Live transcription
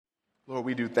Lord,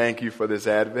 we do thank you for this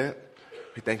Advent.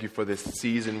 We thank you for this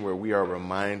season where we are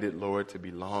reminded, Lord, to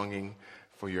be longing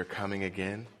for your coming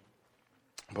again.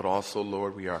 But also,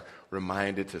 Lord, we are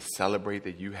reminded to celebrate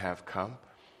that you have come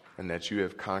and that you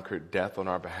have conquered death on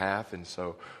our behalf. And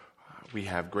so we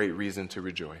have great reason to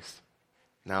rejoice.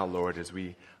 Now, Lord, as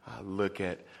we look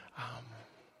at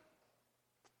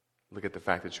the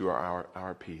fact that you are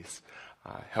our peace,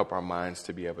 help our minds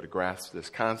to be able to grasp this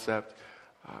concept,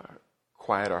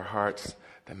 quiet our hearts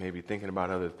that may be thinking about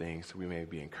other things so we may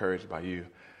be encouraged by you.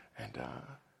 And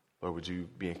Lord, would you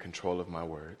be in control of my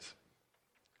words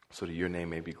so that your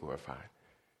name may be glorified.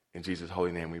 In Jesus'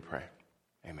 holy name we pray.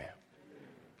 Amen.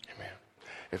 Amen.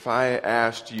 If I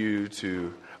asked you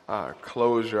to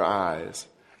close your eyes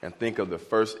and think of the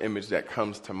first image that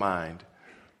comes to mind,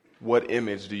 what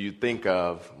image do you think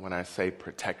of when I say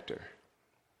protector?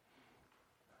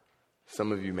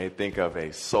 Some of you may think of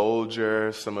a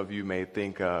soldier. Some of you may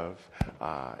think of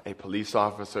a police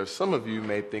officer. Some of you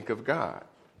may think of God.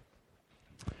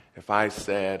 If I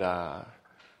said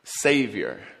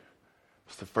Savior,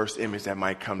 what's the first image that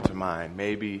might come to mind?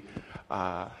 Maybe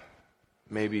a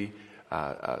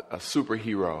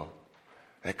superhero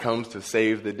that comes to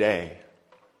save the day.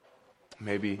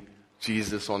 Maybe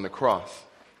Jesus on the cross.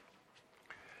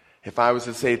 If I was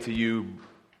to say to you,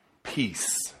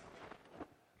 peace,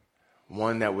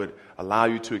 one that would allow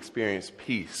you to experience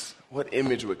peace, what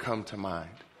image would come to mind?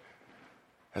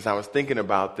 As I was thinking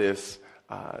about this,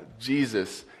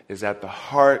 Jesus is at the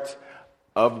heart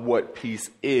of what peace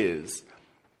is.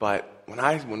 But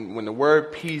when the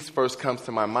word peace first comes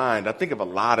to my mind, I think of a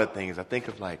lot of things. I think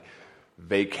of like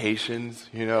vacations,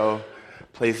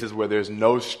 places where there's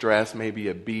no stress, maybe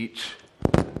a beach,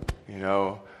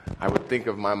 I would think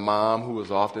of my mom, who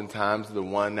was oftentimes the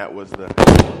one that was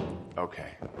okay,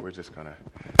 we're just going to,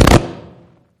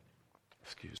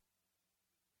 excuse me.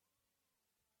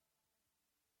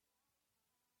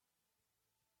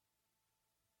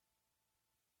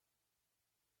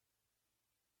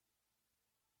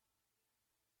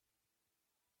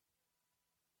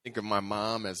 Think of my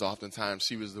mom as oftentimes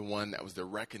she was the one that was the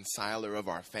reconciler of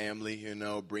our family,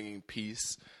 bringing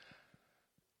peace.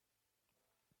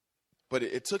 But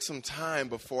it took some time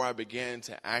before I began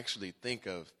to actually think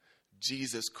of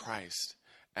Jesus Christ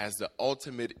as the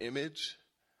ultimate image,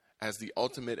 as the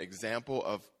ultimate example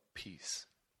of peace.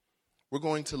 We're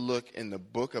going to look in the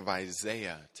book of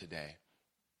Isaiah today.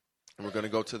 And we're going to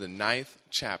go to the 9th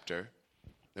chapter.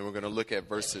 And we're going to look at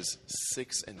verses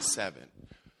 6 and 7.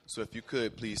 So if you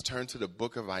could, please turn to the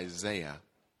book of Isaiah.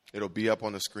 It'll be up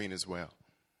on the screen as well.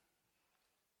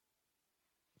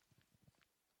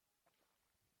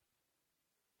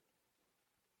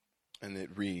 And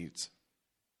it reads,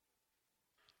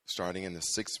 starting in the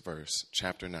 6th verse,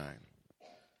 chapter 9.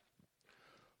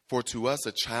 For to us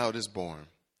a child is born,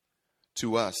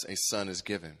 to us a son is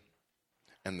given,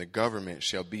 and the government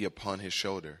shall be upon his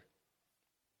shoulder.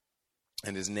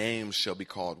 And his name shall be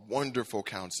called Wonderful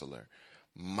Counselor,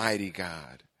 Mighty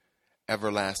God,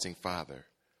 Everlasting Father,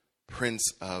 Prince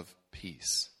of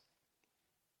Peace.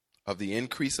 Of the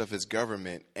increase of his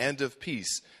government and of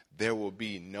peace there will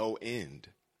be no end,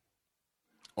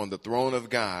 on the throne of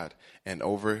God and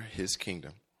over his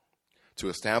kingdom, to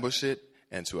establish it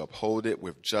and to uphold it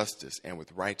with justice and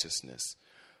with righteousness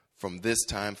from this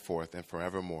time forth and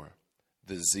forevermore.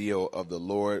 The zeal of the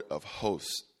Lord of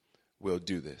hosts will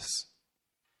do this.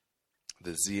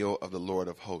 The zeal of the Lord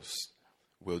of hosts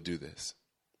will do this.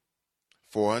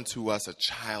 For unto us a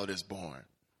child is born.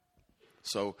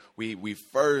 So we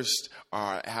first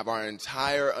have our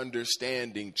entire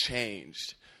understanding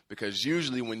changed. Because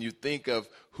usually when you think of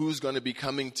who's going to be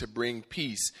coming to bring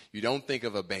peace, you don't think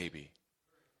of a baby.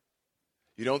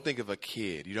 You don't think of a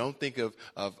kid. You don't think of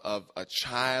a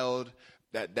child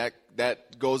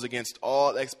that goes against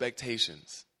all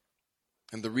expectations.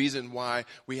 And the reason why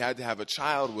we had to have a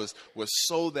child was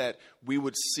so that we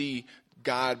would see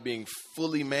God being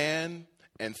fully man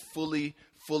and fully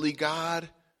God,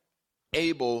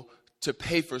 able to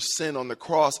pay for sin on the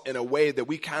cross in a way that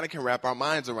we kind of can wrap our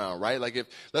minds around, right? Like if,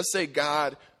 let's say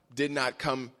God did not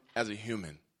come as a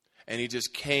human and he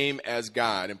just came as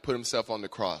God and put himself on the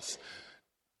cross.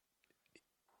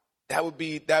 That would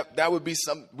be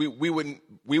some, we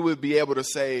would be able to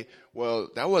say, well,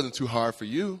 that wasn't too hard for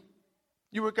you.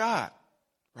 You were God,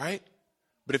 right?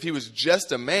 But if he was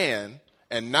just a man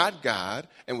and not God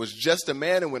and was just a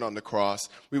man and went on the cross,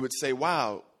 we would say,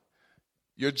 wow,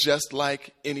 you're just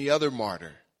like any other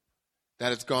martyr that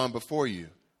has gone before you.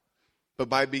 But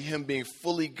by him being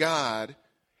fully God,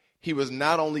 he was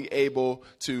not only able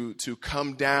to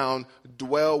come down,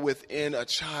 dwell within a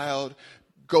child,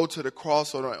 go to the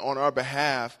cross on our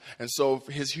behalf. And so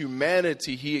for his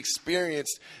humanity, he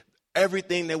experienced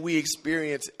everything that we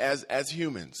experience as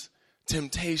humans.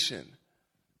 Temptation,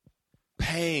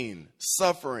 pain,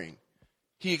 suffering.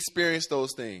 He experienced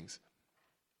those things.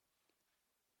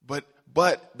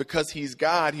 But because he's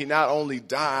God, he not only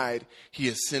died, he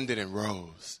ascended and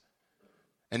rose.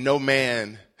 And no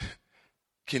man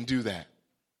can do that.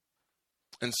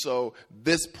 And so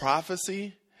this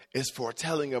prophecy is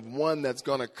foretelling of one that's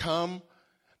going to come,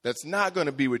 that's not going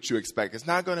to be what you expect. It's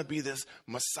not going to be this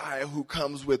Messiah who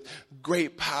comes with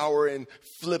great power and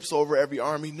flips over every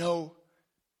army. No,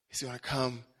 he's going to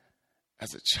come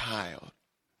as a child.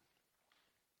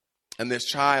 And this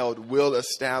child will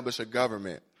establish a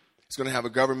government. He's going to have a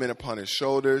government upon his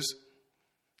shoulders.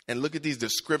 And look at these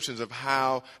descriptions of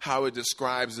how it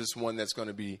describes this one that's going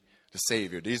to be the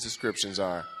Savior. These descriptions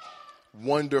are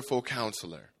Wonderful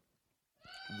Counselor.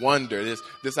 Wonder,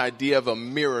 this idea of a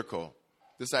miracle.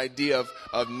 This idea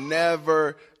of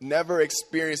never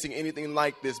experiencing anything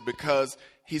like this, because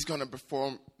he's going to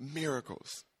perform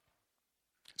miracles.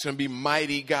 It's going to be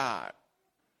Mighty God.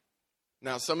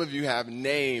 Now, some of you have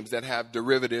names that have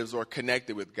derivatives or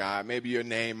connected with God. Maybe your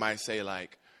name might say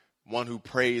like one who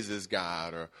praises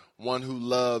God or one who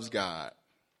loves God.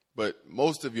 But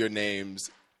most of your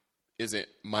names isn't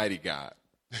Mighty God.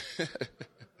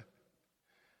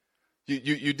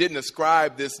 You didn't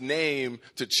ascribe this name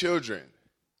to children.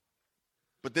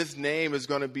 But this name is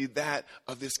going to be that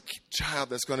of this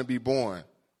child that's going to be born.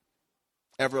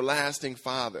 Everlasting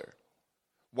Father.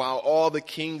 While all the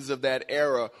kings of that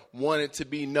era wanted to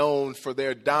be known for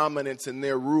their dominance and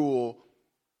their rule,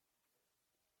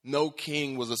 no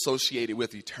king was associated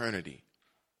with eternity.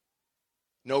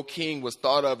 No king was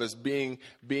thought of as being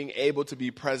able to be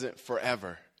present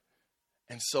forever.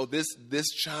 And so this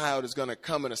child is going to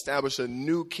come and establish a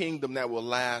new kingdom that will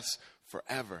last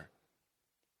forever.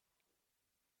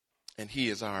 And he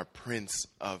is our Prince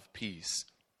of Peace.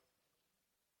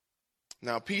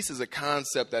 Now, peace is a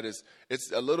concept that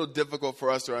it's a little difficult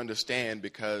for us to understand,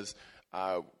 because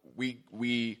we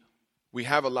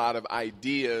have a lot of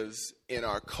ideas in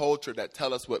our culture that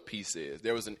tell us what peace is.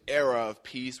 There was an era of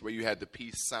peace where you had the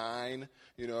peace sign,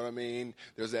 you know what I mean?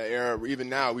 There's that era where even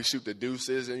now we shoot the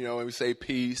deuces, and when we say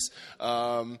peace,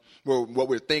 where what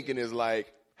we're thinking is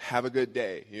like, have a good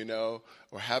day,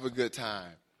 or have a good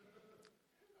time.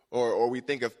 Or we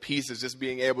think of peace as just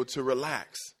being able to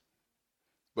relax.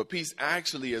 But peace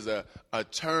actually is a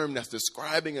term that's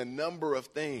describing a number of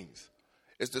things.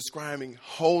 It's describing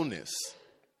wholeness,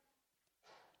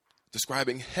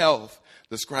 describing health,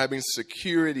 describing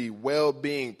security,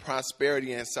 well-being,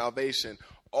 prosperity, and salvation,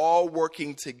 all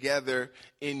working together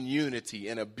in unity,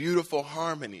 in a beautiful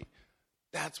harmony.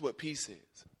 That's what peace is.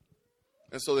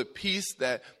 And so the peace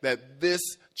that this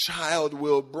child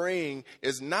will bring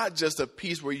is not just a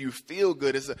peace where you feel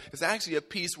good. It's actually a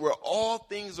peace where all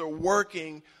things are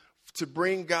working to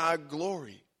bring God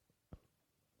glory.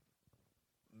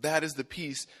 That is the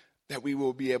peace that we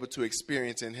will be able to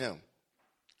experience in him.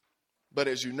 But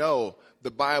as you know,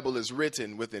 the Bible is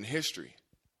written within history.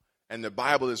 And the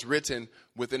Bible is written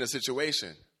within a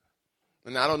situation.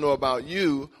 And I don't know about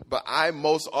you, but I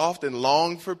most often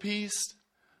long for peace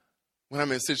when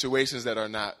I'm in situations that are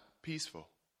not peaceful.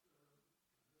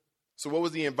 So what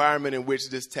was the environment in which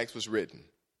this text was written?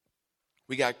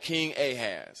 We got King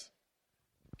Ahaz.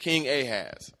 King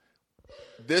Ahaz.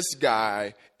 This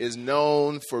guy is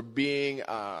known for being,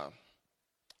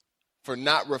 for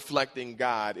not reflecting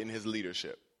God in his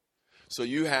leadership. So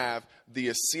you have the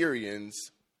Assyrians,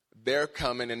 they're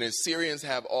coming, and the Assyrians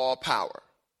have all power.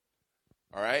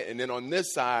 All right? And then on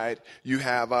this side, you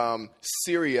have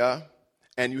Syria,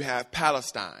 and you have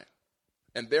Palestine.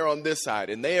 And they're on this side.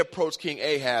 And they approach King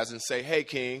Ahaz and say, hey,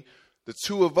 King, the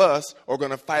two of us are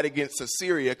going to fight against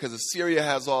Assyria because Assyria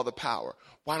has all the power.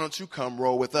 Why don't you come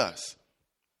roll with us?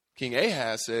 King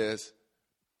Ahaz says,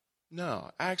 no,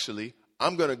 actually,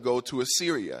 I'm going to go to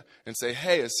Assyria and say,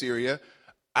 hey, Assyria,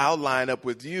 I'll line up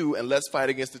with you and let's fight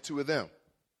against the two of them.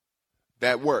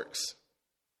 That works.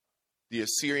 The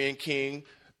Assyrian king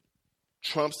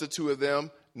trumps the two of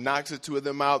them, knocks the two of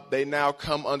them out. They now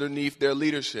come underneath their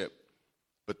leadership.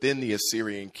 But then the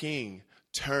Assyrian king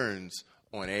turns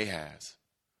on Ahaz,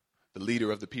 the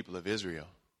leader of the people of Israel.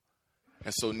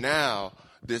 And so now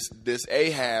this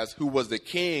Ahaz, who was the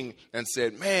king and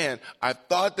said, man, I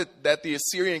thought that the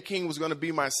Assyrian king was going to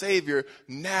be my savior.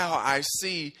 Now I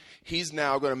see he's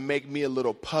now going to make me a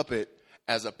little puppet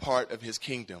as a part of his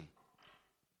kingdom.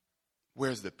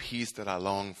 Where's the peace that I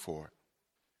long for?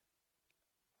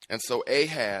 And so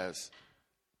Ahaz,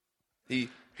 he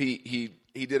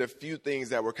did a few things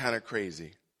that were kind of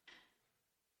crazy.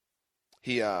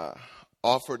 He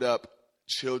offered up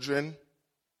children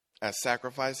as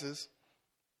sacrifices.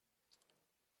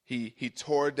 He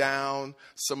tore down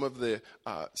some of the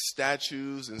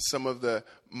statues and some of the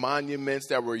monuments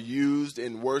that were used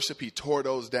in worship. He tore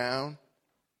those down.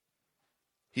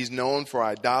 He's known for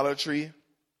idolatry.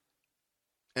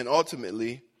 And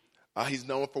ultimately, he's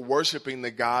known for worshiping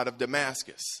the god of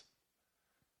Damascus.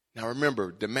 Now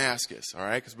remember, Damascus, all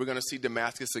right? Because we're going to see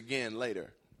Damascus again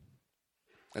later.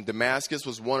 And Damascus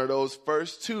was one of those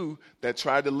first two that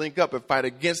tried to link up and fight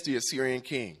against the Assyrian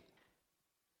king.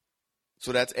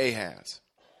 So that's Ahaz.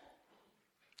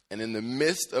 And in the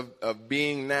midst of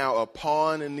being now a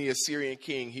pawn in the Assyrian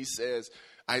king, he says,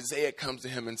 Isaiah comes to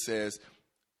him and says,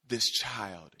 this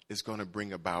child is going to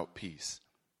bring about peace.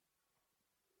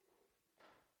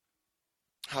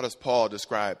 How does Paul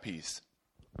describe peace?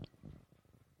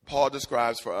 Paul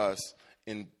describes for us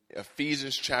in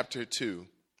Ephesians chapter 2,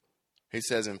 he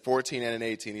says in 14 and in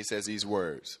 18, he says these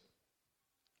words.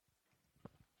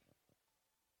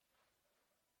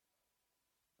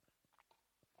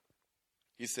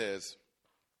 He says,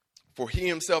 for he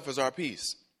himself is our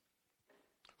peace,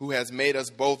 who has made us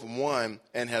both one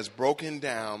and has broken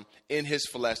down in his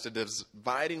flesh the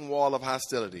dividing wall of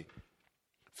hostility.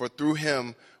 For through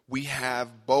him we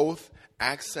have both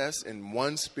access in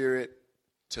one spirit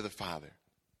to the Father.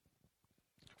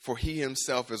 For he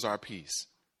himself is our peace.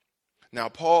 Now,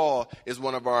 Paul is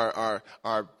one of our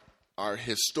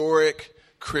historic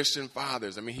Christian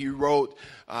fathers. I mean, he wrote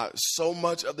so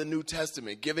much of the New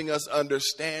Testament, giving us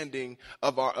understanding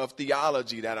of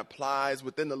theology that applies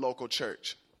within the local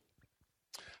church.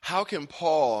 How can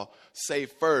Paul say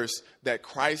first that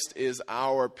Christ is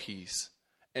our peace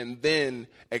and then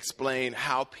explain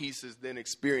how peace is then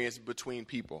experienced between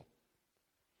people?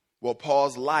 Well,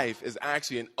 Paul's life is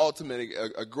actually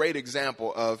a great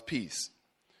example of peace.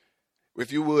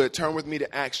 If you would, turn with me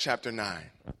to Acts chapter 9.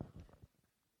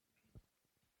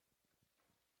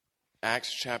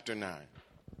 Acts chapter 9.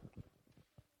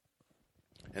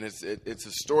 And it's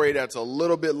a story that's a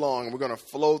little bit long. We're going to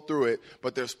flow through it,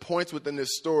 but there's points within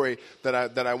this story that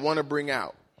I want to bring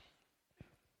out.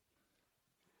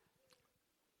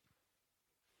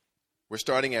 We're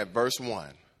starting at verse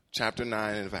 1, chapter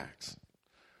 9 of Acts.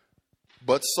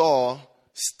 But Saul,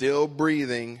 still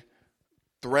breathing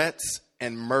threats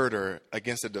and murder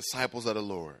against the disciples of the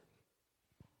Lord.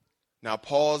 Now,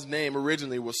 Paul's name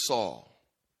originally was Saul.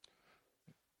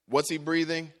 What's he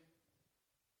breathing?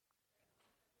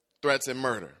 Threats and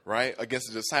murder, right? Against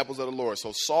the disciples of the Lord.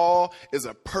 So Saul is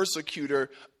a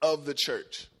persecutor of the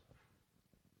church.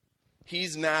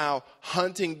 He's now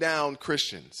hunting down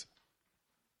Christians.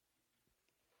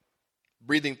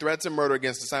 Breathing threats and murder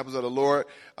against disciples of the Lord,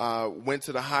 went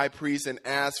to the high priest and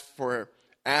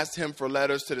asked him for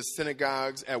letters to the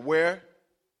synagogues at where?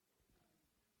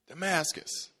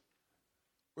 Damascus.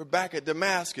 We're back at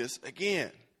Damascus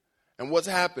again. And what's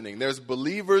happening? There's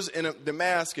believers in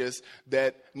Damascus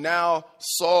that now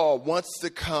Saul wants to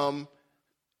come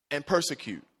and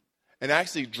persecute and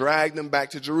actually drag them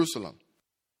back to Jerusalem.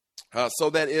 So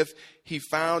that if he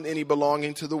found any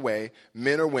belonging to the way,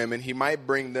 men or women, he might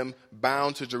bring them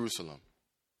bound to Jerusalem.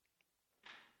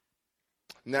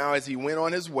 Now, as he went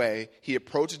on his way, he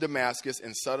approached Damascus,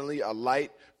 and suddenly a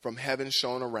light from heaven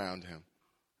shone around him.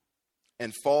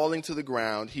 And falling to the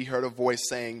ground, he heard a voice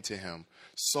saying to him,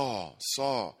 Saul,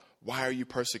 Saul, why are you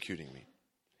persecuting me?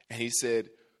 And he said,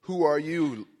 who are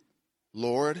you,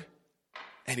 Lord?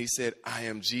 And he said, I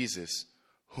am Jesus,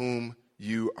 whom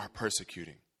you are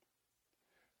persecuting.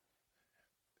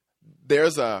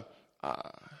 There's a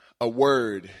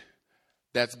word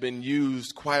that's been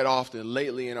used quite often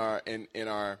lately in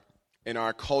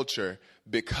our culture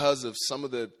because of some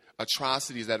of the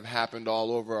atrocities that have happened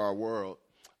all over our world,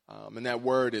 and that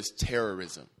word is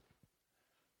terrorism.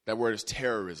 That word is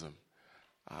terrorism,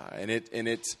 and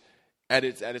it's at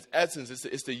its essence,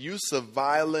 it's the use of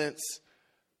violence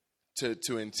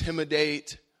to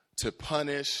intimidate, to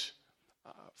punish,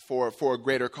 for a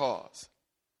greater cause.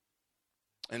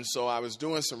 And so I was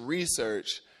doing some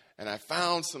research, and I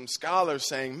found some scholars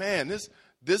saying, man,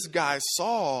 this guy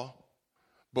Saul,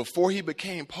 before he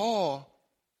became Paul,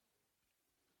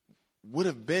 would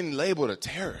have been labeled a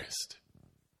terrorist.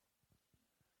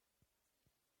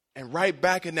 And right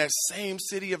back in that same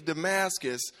city of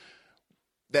Damascus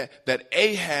that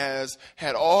Ahaz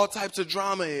had all types of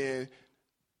drama in,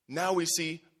 now we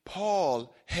see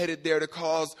Paul headed there to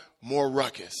cause more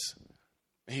ruckus.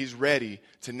 He's ready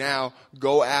to now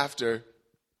go after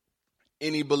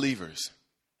any believers.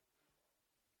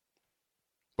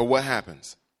 But what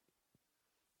happens?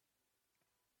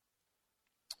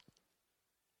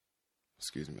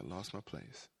 Excuse me, I lost my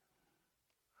place.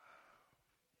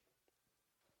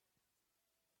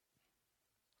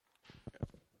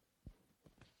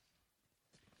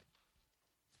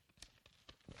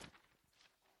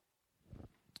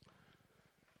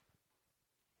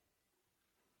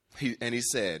 he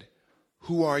said,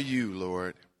 "Who are you,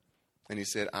 Lord?" And he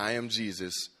said, "I am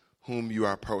Jesus, whom you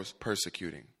are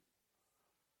persecuting.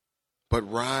 But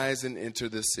rise and enter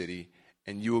the city,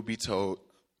 and you will be told,"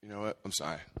 you know what? I'm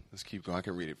sorry. Let's keep going. I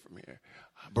can read it from here.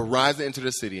 "But rise and enter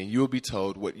the city, and you will be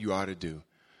told what you are to do."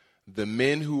 The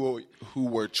men who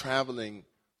were traveling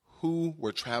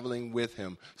with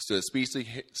him stood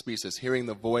speechless, hearing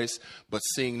the voice, but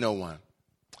seeing no one.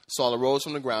 Saul arose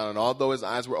from the ground, and although his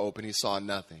eyes were open, he saw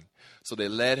nothing. So they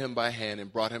led him by hand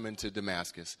and brought him into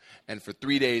Damascus. And for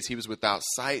 3 days he was without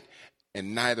sight,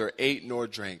 and neither ate nor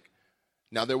drank.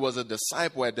 Now there was a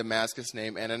disciple at Damascus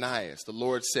named Ananias. The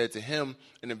Lord said to him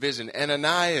in a vision,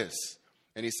 "Ananias."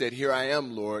 And he said, "Here I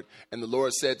am, Lord." And the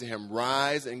Lord said to him,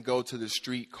 "Rise and go to the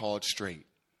street called Straight.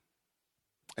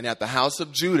 And at the house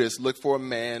of Judas, look for a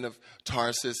man of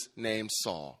Tarsus named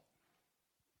Saul."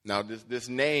 Now, this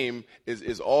name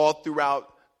is all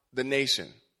throughout the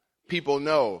nation. People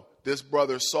know this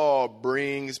brother Saul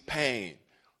brings pain.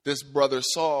 This brother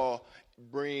Saul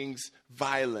brings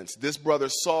violence. This brother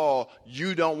Saul,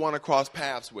 you don't want to cross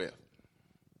paths with.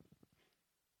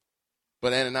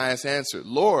 But Ananias answered,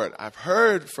 "Lord, I've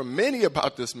heard from many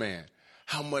about this man,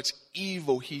 how much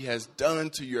evil he has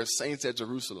done to your saints at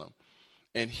Jerusalem.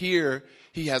 And here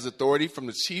he has authority from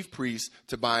the chief priests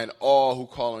to bind all who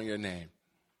call on your name."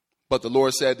 But the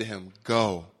Lord said to him,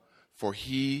 "Go, for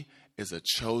he is a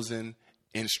chosen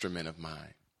instrument of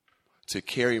mine to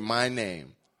carry my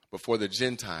name before the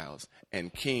Gentiles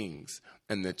and kings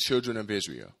and the children of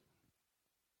Israel."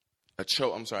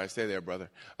 Stay there, brother.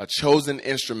 A chosen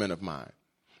instrument of mine.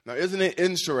 Now, isn't it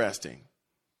interesting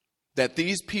that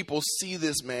these people see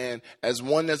this man as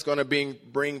one that's going to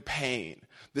bring pain?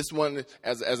 This one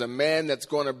as a man that's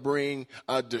going to bring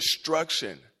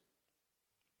destruction.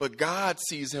 But God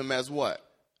sees him as what?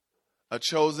 A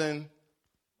chosen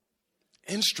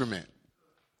instrument.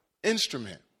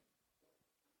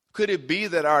 Could it be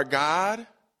that our God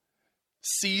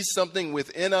sees something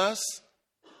within us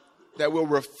that will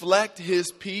reflect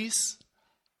his peace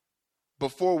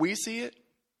before we see it?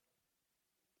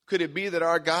 Could it be that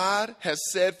our God has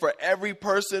said for every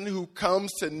person who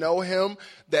comes to know him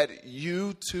that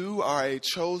you too are a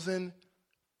chosen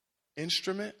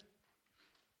instrument?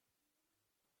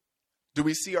 Do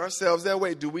we see ourselves that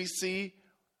way? Do we see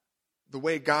the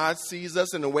way God sees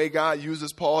us and the way God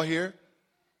uses Paul here?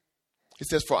 He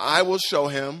says, "For I will show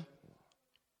him,"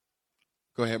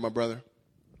 go ahead, my brother,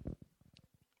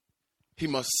 "he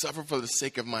must suffer for the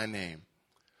sake of my name."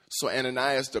 So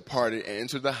Ananias departed and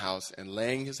entered the house, and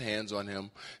laying his hands on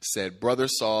him, said, "Brother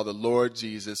Saul, the Lord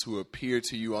Jesus, who appeared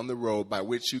to you on the road by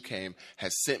which you came,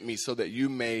 has sent me so that you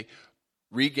may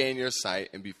regain your sight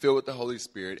and be filled with the Holy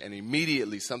Spirit." And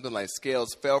immediately something like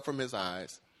scales fell from his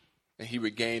eyes, and he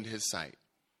regained his sight.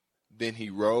 Then he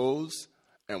rose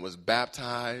and was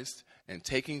baptized, and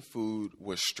taking food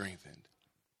was strengthened.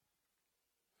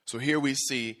 So here we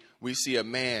see a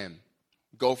man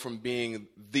go from being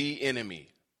the enemy.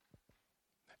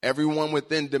 Everyone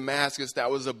within Damascus that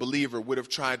was a believer would have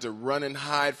tried to run and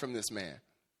hide from this man.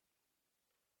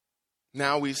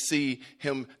 Now we see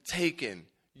him taken,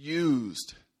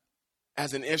 used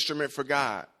as an instrument for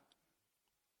God.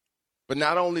 But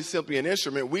not only simply an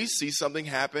instrument, we see something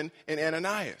happen in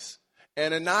Ananias.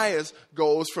 Ananias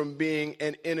goes from being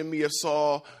an enemy of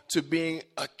Saul to being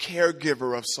a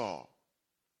caregiver of Saul.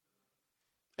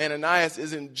 Ananias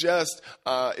isn't just,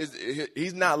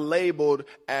 he's not labeled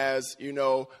as,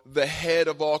 the head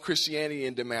of all Christianity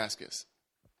in Damascus.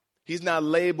 He's not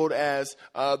labeled as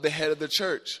the head of the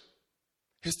church.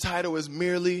 His title is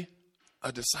merely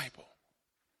a disciple.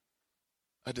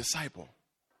 A disciple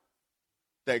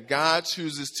that God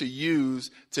chooses to use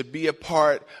to be a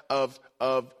part of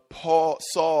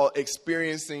Saul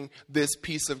experiencing this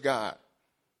peace of God.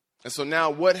 And so now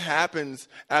what happens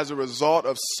as a result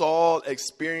of Saul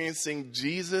experiencing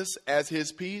Jesus as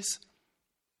his peace?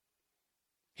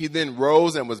 He then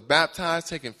rose and was baptized,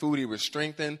 taking food, he was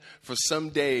strengthened. For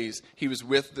some days he was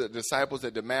with the disciples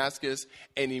at Damascus,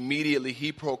 and immediately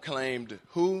he proclaimed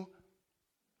who?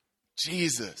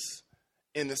 Jesus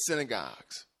in the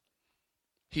synagogues.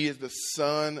 He is the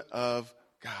Son of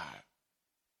God.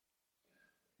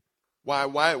 Why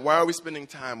are we spending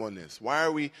time on this? Why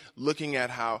are we looking at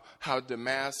how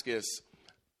Damascus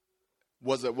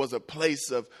was a place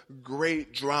of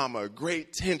great drama,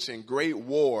 great tension, great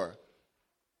war?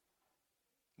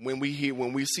 When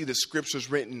we see the scriptures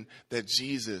written that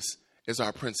Jesus is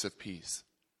our Prince of Peace.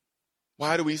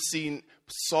 Why do we see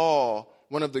Saul,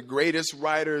 one of the greatest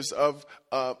writers of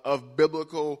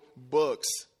biblical books,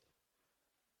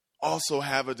 also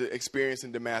have an experience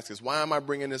in Damascus? Why am I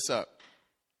bringing this up?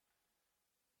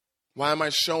 Why am I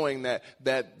showing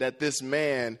that this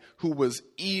man who was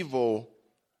evil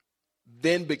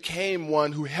then became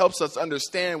one who helps us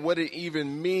understand what it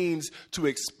even means to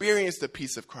experience the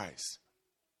peace of Christ?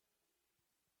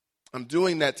 I'm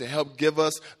doing that to help give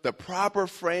us the proper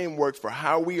framework for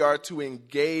how we are to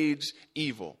engage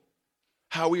evil,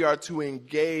 how we are to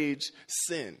engage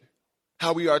sin,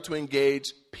 how we are to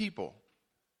engage people.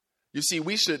 You see,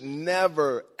 we should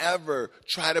never, ever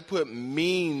try to put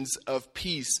means of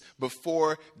peace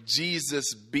before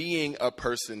Jesus being a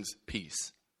person's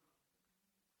peace.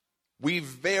 We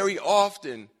very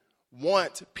often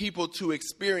want people to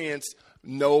experience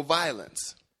no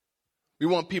violence. We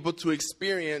want people to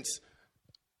experience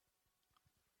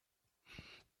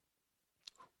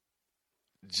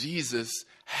Jesus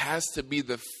has to be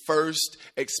the first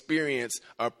experience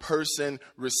a person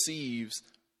receives,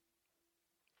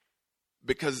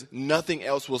 because nothing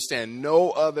else will stand. No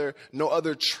other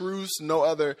truce, no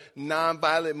other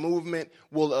nonviolent movement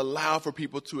will allow for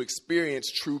people to experience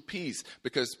true peace,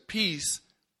 because peace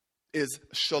is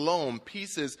shalom.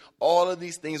 Peace is all of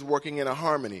these things working in a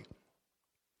harmony.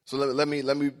 So let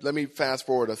me fast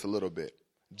forward us a little bit.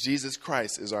 Jesus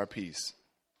Christ is our peace.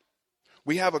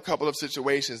 We have a couple of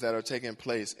situations that are taking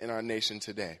place in our nation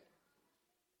today.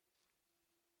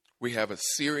 We have a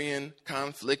Syrian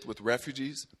conflict with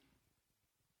refugees.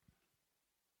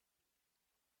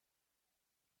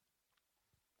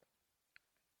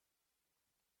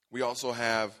 We also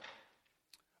have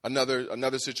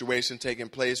another situation taking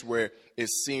place where it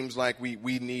seems like we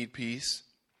need peace.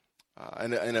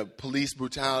 And a police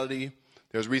brutality.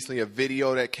 There was recently a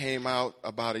video that came out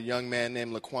about a young man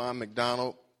named Laquan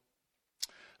McDonald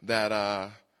that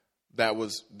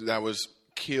was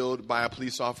killed by a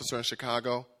police officer in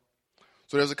Chicago.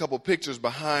 So there's a couple pictures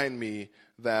behind me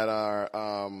that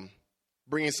are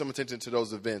bringing some attention to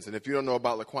those events. And if you don't know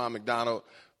about Laquan McDonald,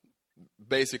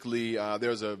 basically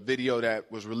there's a video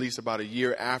that was released about a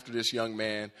year after this young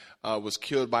man was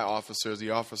killed by officers. The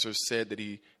officers said that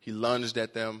he lunged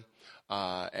at them.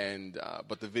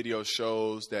 But the video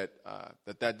shows that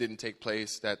didn't take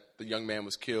place, that the young man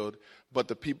was killed. But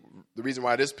the reason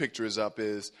why this picture is up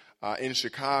is in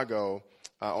Chicago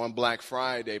on Black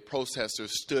Friday,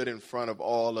 protesters stood in front of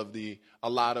a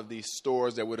lot of these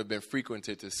stores that would have been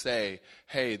frequented to say,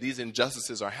 hey, these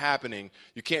injustices are happening.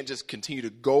 You can't just continue to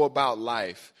go about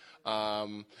life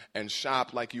and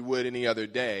shop like you would any other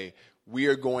day. We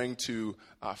are going to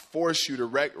force you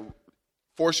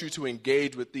to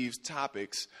engage with these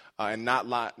topics and not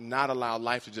allow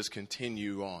life to just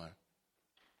continue on.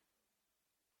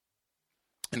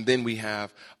 And then we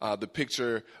have the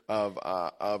picture of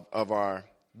our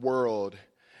world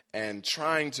and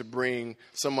trying to bring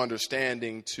some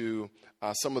understanding to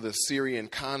some of the Syrian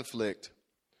conflict.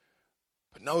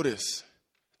 But notice,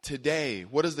 today,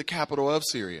 what is the capital of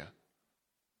Syria?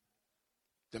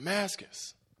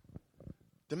 Damascus.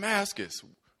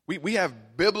 We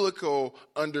have biblical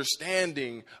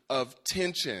understanding of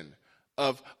tension,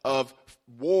 of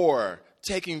war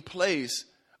taking place,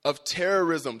 of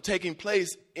terrorism taking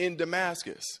place in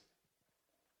Damascus.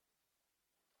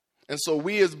 And so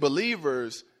we as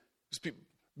believers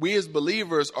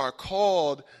are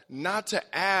called not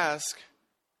to ask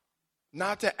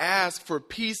for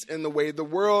peace in the way the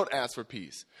world asks for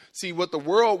peace. See, what the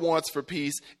world wants for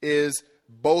peace is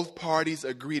both parties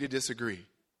agree to disagree.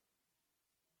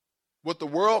 What the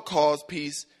world calls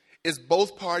peace is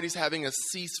both parties having a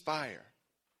ceasefire.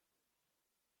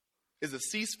 Is a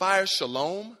ceasefire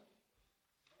shalom?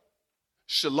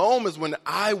 Shalom is when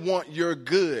I want your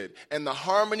good and the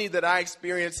harmony that I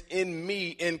experience in me,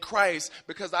 in Christ,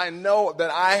 because I know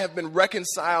that I have been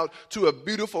reconciled to a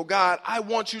beautiful God. I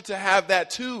want you to have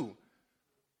that too.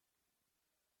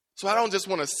 So I don't just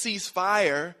want to cease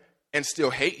fire and still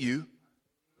hate you.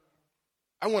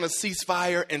 I want to cease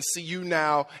fire and see you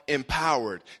now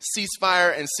empowered. Cease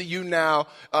fire and see you now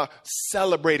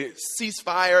celebrated. Cease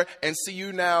fire and see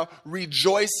you now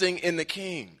rejoicing in the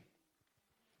King.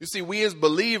 You see, we as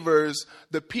believers,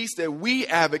 the peace that we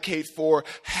advocate for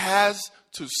has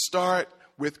to start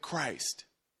with Christ.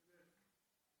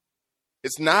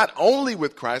 It's not only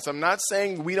with Christ. I'm not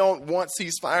saying we don't want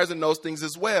ceasefires and those things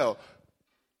as well.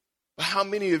 But how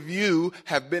many of you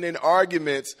have been in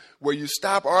arguments where you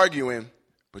stop arguing,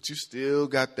 but you still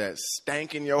got that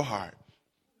stank in your heart?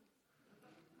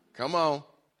 Come on.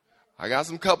 I got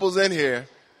some couples in here.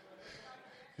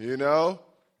 You know,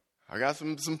 I got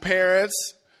some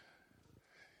parents.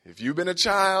 If you've been a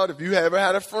child, if you ever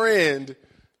had a friend,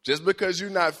 just because you're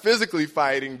not physically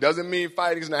fighting doesn't mean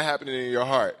fighting is not happening in your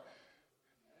heart.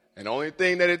 And the only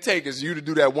thing that it takes is you to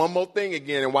do that one more thing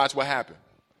again and watch what happens.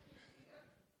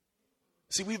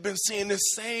 See, we've been seeing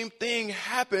this same thing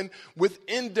happen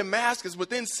within Damascus,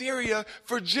 within Syria,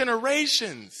 for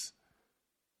generations.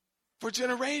 For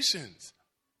generations.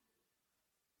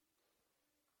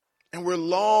 And we're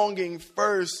longing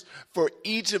first for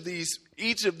each of these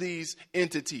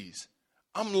entities.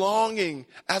 I'm longing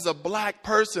as a black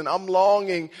person. I'm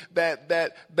longing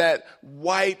that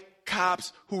white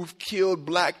cops who've killed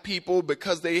black people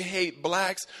because they hate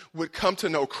blacks would come to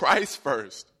know Christ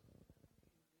first.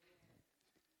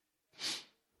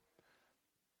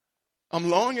 I'm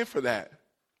longing for that.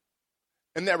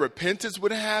 And that repentance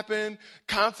would happen,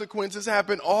 consequences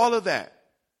happen, all of that.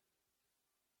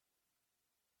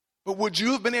 But would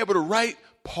you have been able to write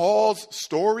Paul's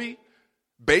story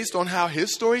based on how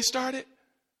his story started?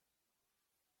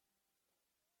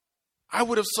 I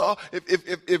would have saw,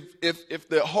 if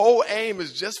the whole aim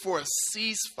is just for a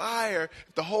ceasefire,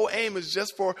 if the whole aim is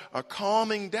just for a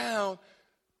calming down,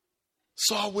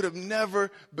 Saul would have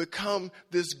never become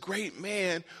this great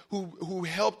man who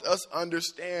helped us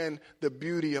understand the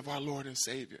beauty of our Lord and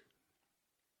Savior.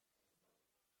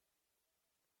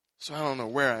 So I don't know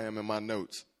where I am in my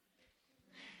notes.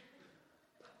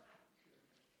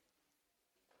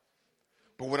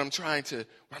 But what I'm trying to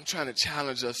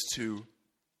challenge us to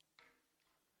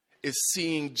is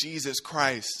seeing Jesus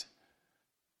Christ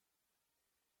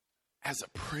as a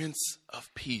Prince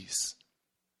of Peace.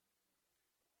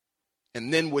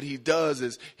 And then what he does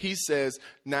is he says,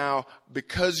 now,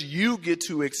 because you get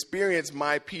to experience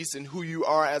my peace and who you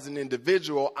are as an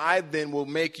individual, I then will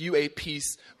make you a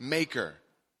peacemaker.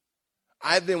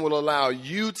 I then will allow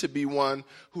you to be one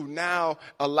who now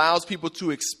allows people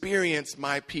to experience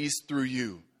my peace through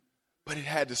you. But it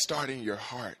had to start in your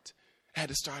heart. It had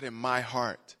to start in my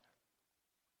heart.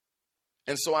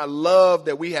 And so I love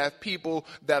that we have people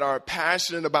that are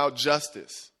passionate about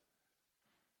justice,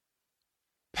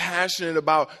 passionate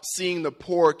about seeing the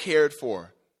poor cared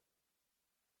for.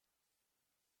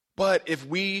 But if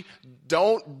we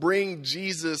don't bring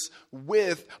Jesus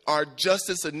with our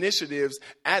justice initiatives,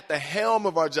 at the helm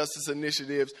of our justice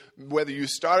initiatives, whether you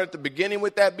start at the beginning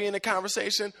with that being a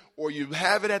conversation or you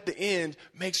have it at the end,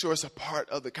 make sure it's a part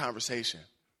of the conversation.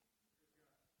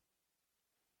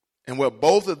 And what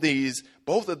both of these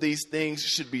things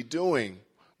should be doing,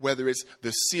 whether it's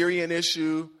the Syrian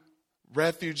issue,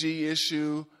 refugee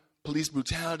issue, police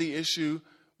brutality issue,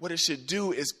 what it should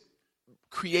do is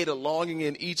create a longing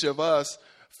in each of us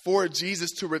for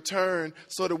Jesus to return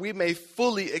so that we may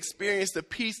fully experience the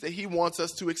peace that he wants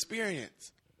us to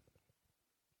experience.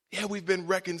 Yeah, we've been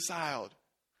reconciled,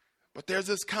 but there's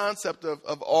this concept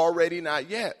of already not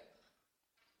yet.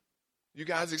 You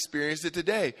guys experienced it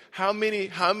today. How many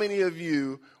of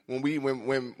you,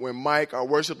 when Mike, our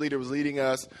worship leader, was leading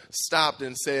us, stopped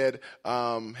and said,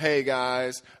 hey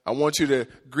guys, I want you to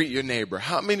greet your neighbor?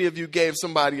 How many of you gave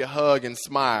somebody a hug and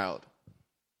smiled?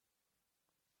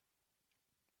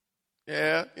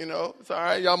 Yeah, it's all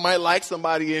right. Y'all might like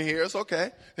somebody in here. It's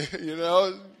okay.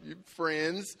 You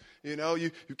friends,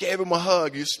 you gave them a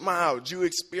hug. You smiled. You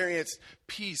experienced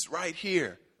peace right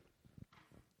here.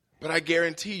 But I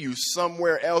guarantee you,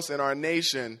 somewhere else in our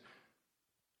nation,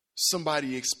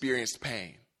 somebody experienced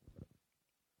pain.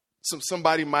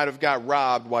 Somebody might have got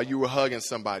robbed while you were hugging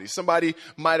somebody. Somebody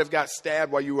might have got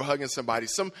stabbed while you were hugging somebody.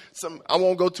 I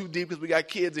won't go too deep because we got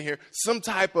kids in here. Some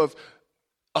type of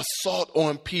assault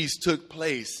on peace took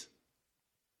place.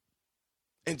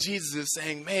 And Jesus is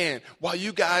saying, man, while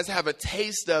you guys have a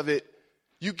taste of it,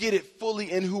 you get it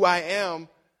fully in who I am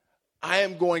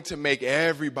going to make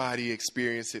everybody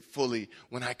experience it fully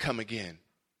when I come again.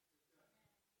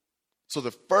 So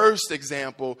the first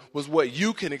example was what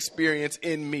you can experience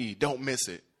in me. Don't miss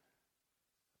it.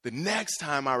 The next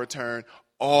time I return,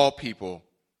 all people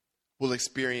will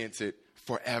experience it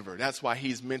forever. That's why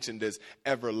he's mentioned as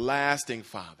everlasting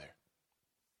Father.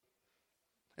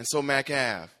 And so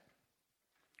MacAv,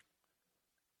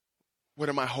 what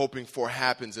am I hoping for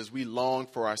happens as we long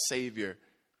for our Savior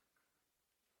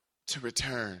to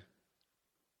return?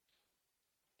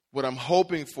 What I'm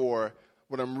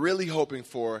really hoping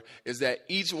for is that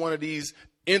each one of these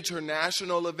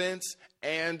international events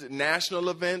and national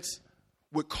events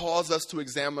would cause us to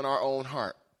examine our own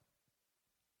heart.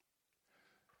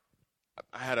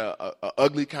 I had a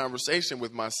ugly conversation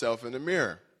with myself in the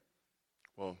mirror.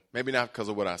 Well, maybe not because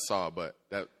of what I saw, but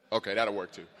that'll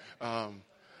work too.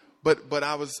 But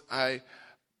I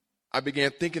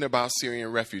began thinking about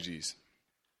Syrian refugees.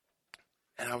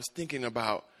 And I was thinking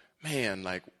about,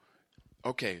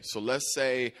 okay, so let's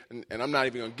say, and I'm not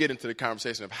even going to get into the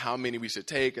conversation of how many we should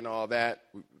take and all that.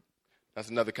 That's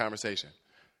another conversation.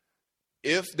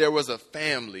 If there was a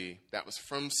family that was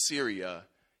from Syria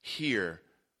here,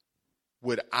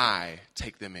 would I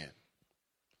take them in?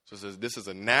 So it says this is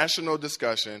a national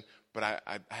discussion, but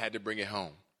I had to bring it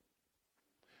home.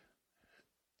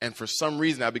 And for some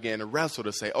reason, I began to wrestle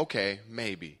to say, okay,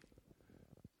 maybe.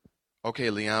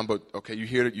 Okay, Leon, but okay, you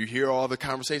hear all the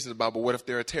conversations about, but what if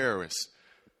they're a terrorist?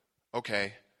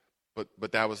 Okay,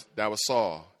 but that was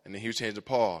Saul, and then he was changed to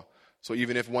Paul. So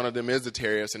even if one of them is a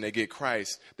terrorist and they get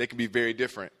Christ, they can be very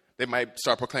different. They might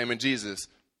start proclaiming Jesus.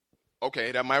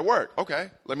 Okay, that might work.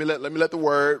 Okay, let me let the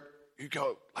word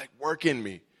work in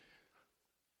me.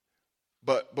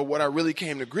 But what I really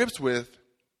came to grips with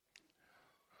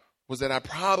was that I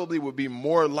probably would be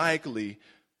more likely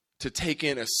to take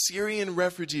in a Syrian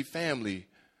refugee family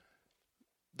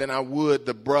than I would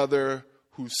the brother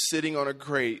who's sitting on a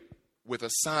crate with a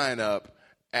sign up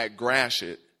at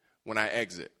Gratiot when I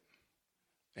exit.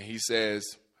 And he says,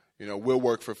 we'll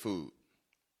work for food.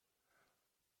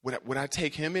 Would I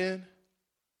take him in?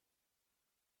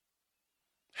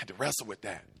 I had to wrestle with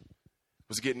that. It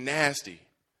was getting nasty.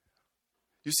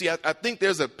 You see, I think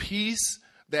there's a peace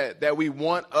that we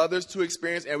want others to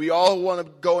experience, and we all want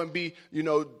to go and be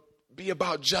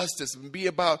about justice and be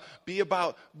about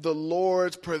the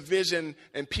Lord's provision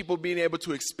and people being able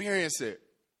to experience it.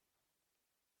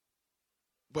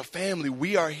 But family,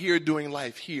 we are here doing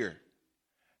life here.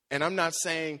 And I'm not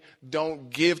saying don't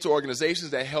give to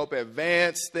organizations that help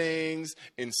advance things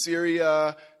in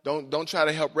Syria. Don't try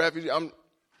to help refugees.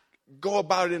 Go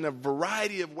about it in a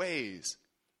variety of ways.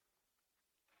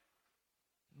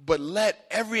 But let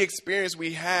every experience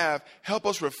we have help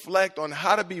us reflect on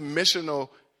how to be missional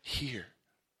here.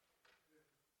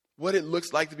 What it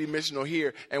looks like to be missional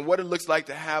here, and what it looks like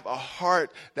to have a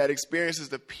heart that experiences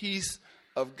the peace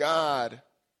of God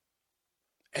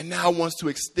and now wants to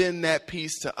extend that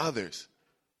peace to others.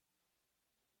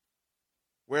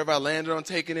 Wherever I landed on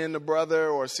taking in the brother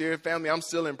or Syrian family, I'm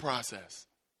still in process.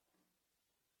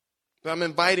 But I'm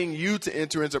inviting you to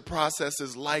enter into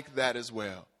processes like that as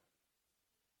well.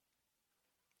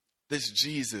 This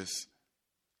Jesus,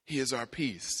 he is our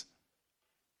peace.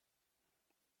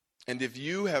 And if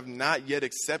you have not yet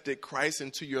accepted Christ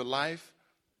into your life,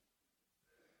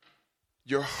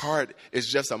 your heart is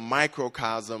just a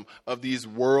microcosm of these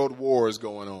world wars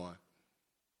going on.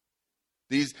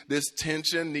 This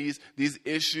tension, these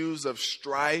issues of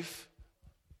strife,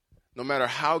 no matter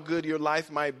how good your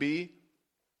life might be,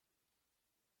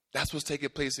 that's what's taking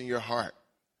place in your heart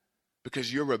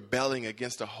because you're rebelling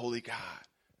against a holy God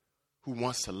who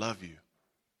wants to love you.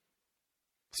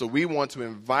 So we want to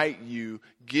invite you,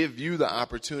 give you the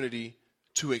opportunity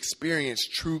to experience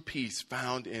true peace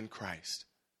found in Christ.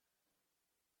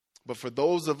 But for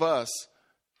those of us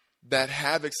that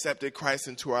have accepted Christ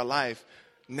into our life,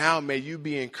 now may you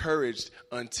be encouraged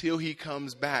until he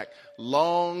comes back.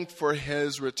 Long for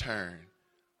his return,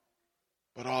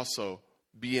 but also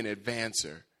be an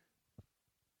advancer.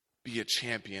 Be a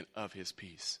champion of his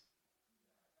peace.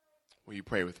 Will you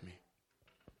pray with me?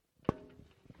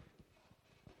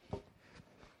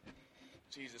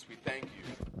 Jesus, we thank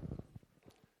you.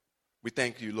 We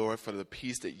thank you, Lord, for the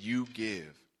peace that you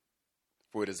give,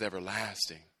 for it is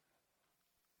everlasting.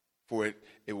 For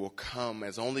it will come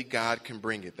as only God can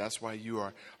bring it. That's why you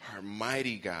are our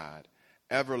mighty God,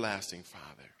 everlasting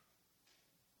Father.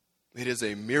 It is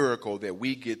a miracle that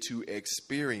we get to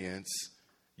experience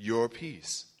your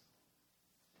peace.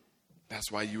 That's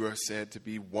why you are said to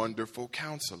be Wonderful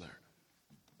Counselor.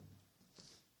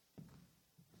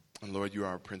 And Lord, you are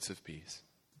our Prince of Peace.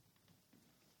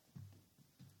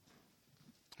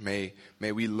 May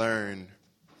we learn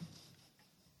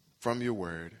from your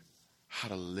word how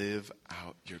to live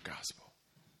out your gospel.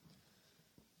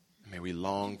 May we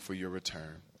long for your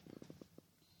return,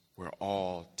 where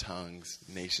all tongues,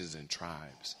 nations, and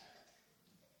tribes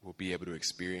will be able to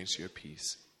experience your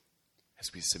peace as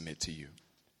we submit to you.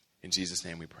 In Jesus'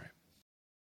 name we pray.